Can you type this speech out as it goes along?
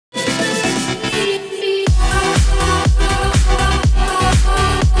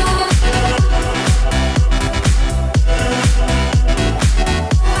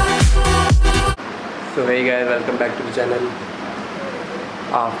back to the channel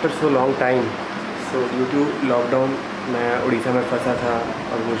after so long time. So due to lockdown मैं उड़ीसा में फंसा था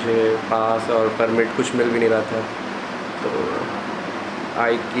और मुझे पास और परमिट कुछ मिल भी नहीं रहा था, तो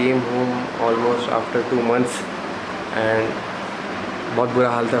आई came home almost after 2 months and बहुत बुरा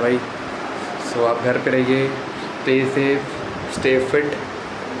हाल था भाई. सो आप घर पे रहिए, स्टे सेफ, स्टे फिट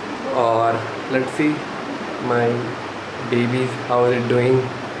और let's see my babies how is it doing.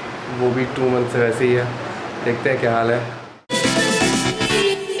 वो भी 2 months से वैसे ही है, देखते हैं क्या हाल है.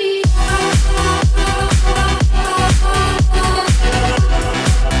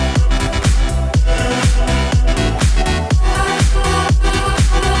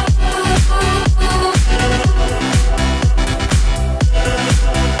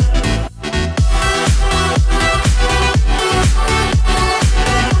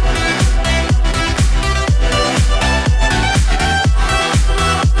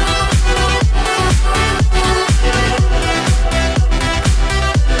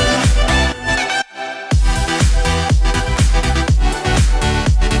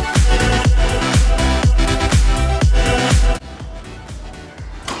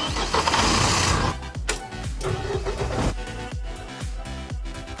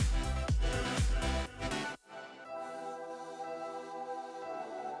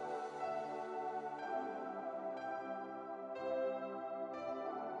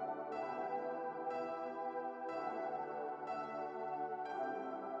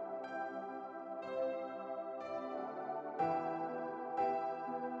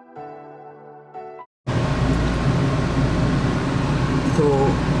 So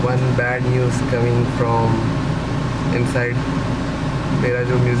one bad news coming from inside. मेरा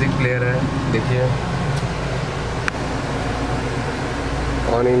जो म्यूज़िक प्लेयर है देखिए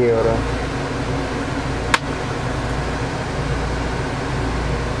ऑन ही नहीं हो रहा.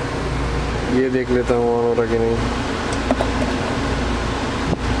 ये देख लेता हूँ ऑन हो रहा कि नहीं.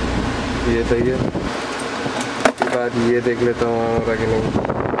 ये सही है. उसके बाद ये देख लेता हूँ ऑन हो रहा कि नहीं.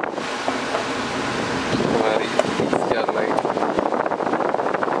 हमारी क्या light.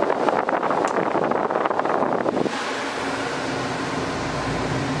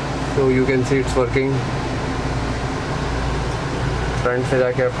 So you can see it's working. Front से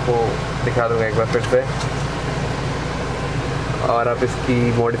जाके आपको दिखा दूंगा एक बार फिर से, और आप इसकी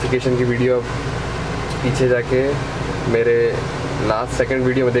मॉडिफिकेशन की वीडियो पीछे जाके मेरे लास्ट सेकंड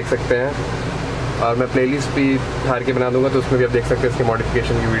वीडियो में देख सकते हैं, और मैं प्लेलिस्ट भी THAR के बना दूंगा तो उसमें भी आप देख सकते हैं इसकी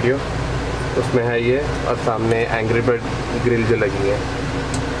मॉडिफिकेशन की वीडियो. उसमें है ये, और सामने एंग्री बर्ड ग्रिल जो लगी है.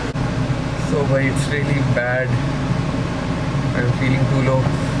 सो भाई it's really bad. I am feeling to low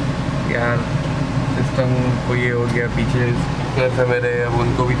यार. सिस्टम को ये हो गया, पीछे कैसे मेरे, अब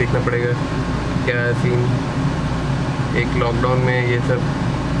उनको भी देखना पड़ेगा क्या है सीन. एक लॉकडाउन में ये सब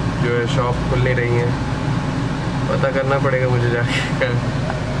जो है शॉप खुल नहीं रही हैं, पता करना पड़ेगा मुझे जाके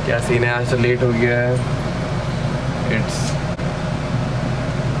क्या सीन है. आज तो लेट हो गया है. इट्स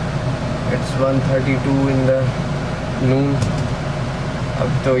 1:32 इन द नून.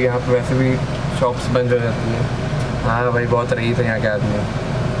 अब तो यहाँ पर वैसे भी शॉप्स बंद हो जाती हैं. हाँ भाई बहुत रईस है यहाँ के आदमी,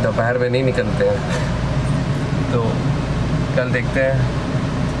 दोपहर में नहीं निकलते हैं. तो कल देखते हैं.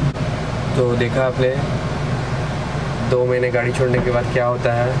 तो देखा आपने 2 महीने गाड़ी छोड़ने के बाद क्या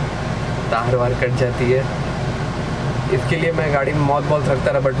होता है, तार वार कट जाती है. इसके लिए मैं गाड़ी में मॉथ बॉल्स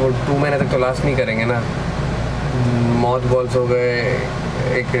रखता रहा, बट वो 2 महीने तक तो लास्ट नहीं करेंगे ना. मॉथ बॉल्स हो गए,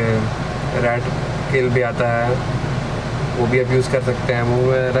 एक रैट किल भी आता है, वो भी आप यूज़ कर सकते हैं.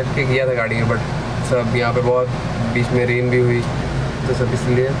 वो मैं रख के किया था गाड़ी में, बट सब यहाँ पे बहुत बीच में रेन भी हुई तो सब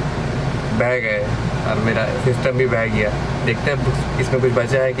इसलिए बह गए और मेरा सिस्टम भी बह गया. देखते हैं इसमें कुछ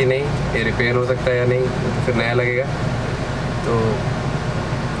बचा है कि नहीं, ये रिपेयर हो सकता है या नहीं, तो फिर नया लगेगा. तो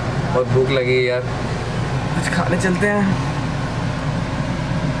बहुत भूख लगी यार, कुछ खाने चलते हैं.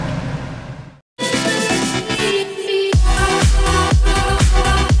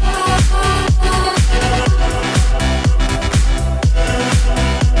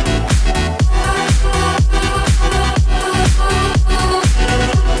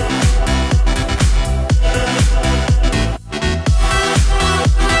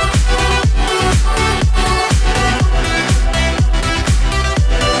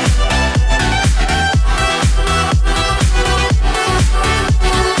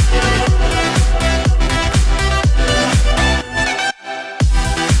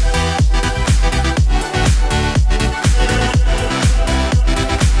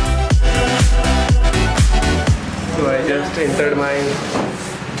 Entered my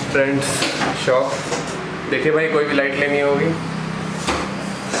friends shop. देखिए भाई कोई भी लाइट लेनी होगी,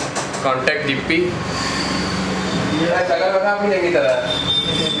 कॉन्टैक्ट जिप्पी. ये कलर बता भी नहीं तरह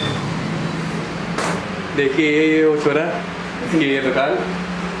देखिए ये वो छोरा, ये दुकान,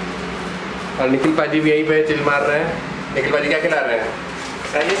 और निखिल पाजी भी यहीं पे चिल मार रहे हैं। निखिल पाजी क्या खिला रहे हैं?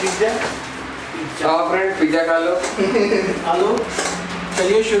 खाइए पिज्जा। आओ फ्रेंड, पिज्जा खा लो। हेलो,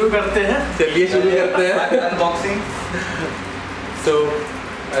 चलिए शुरू करते हैं। Unboxing. So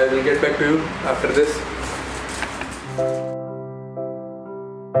I will get back to you after this.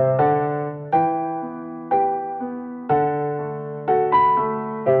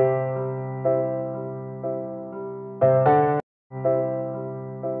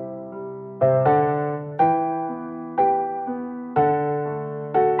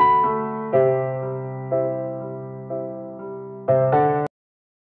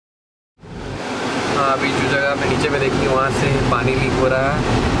 अभी जो जगह मैं नीचे में देखी वहाँ से पानी लीक हो रहा है,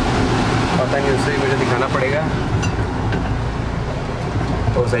 पता नहीं, उससे मुझे दिखाना पड़ेगा।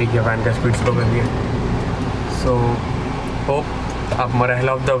 तो सही किया, फैन का स्पीड स्लो कर दिया। सो होप आप मरहल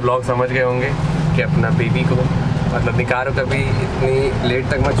ऑफ द व्लॉग समझ गए होंगे कि अपना बेबी को मतलब निकारो कभी इतनी लेट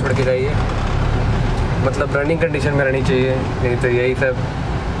तक मत छोड़ के जाइए, मतलब रनिंग कंडीशन में रहनी चाहिए, नहीं तो यही सब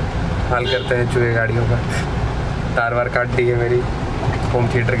हाल करते हैं चूहे गाड़ियों का। तार वार काट दी है मेरी होम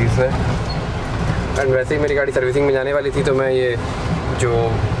थिएटर की इसमें। एंड वैसे ही मेरी गाड़ी सर्विसिंग में जाने वाली थी, तो मैं ये जो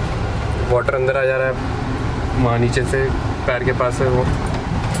वाटर अंदर आ जा रहा है वहाँ नीचे से पैर के पास है, वो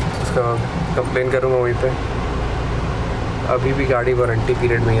उसका कंप्लेन करूँगा वहीं पे। अभी भी गाड़ी वारंटी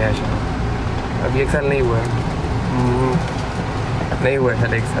पीरियड में ही है शायद, अभी 1 साल नहीं हुआ है, नहीं हुआ है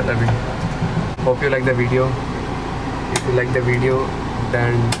शायद 1 साल अभी। Hope you like the video. If you like the video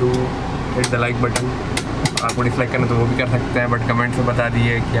then do hit the like button. आपको डिसलाइक करना तो वो भी कर सकते हैं, बट कमेंट्स में बता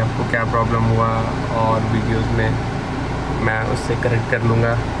दिए कि आपको क्या प्रॉब्लम हुआ, और वीडियोस में मैं उससे करेक्ट कर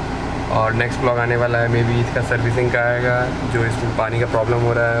लूँगा। और नेक्स्ट ब्लॉग आने वाला है, मे बी इसका सर्विसिंग का आएगा, जो इसमें पानी का प्रॉब्लम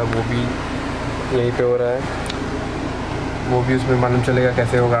हो रहा है वो भी यहीं पे हो रहा है, वो भी उसमें मालूम चलेगा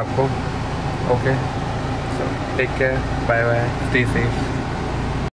कैसे होगा आपको। Okay, so take care, bye bye, stay safe.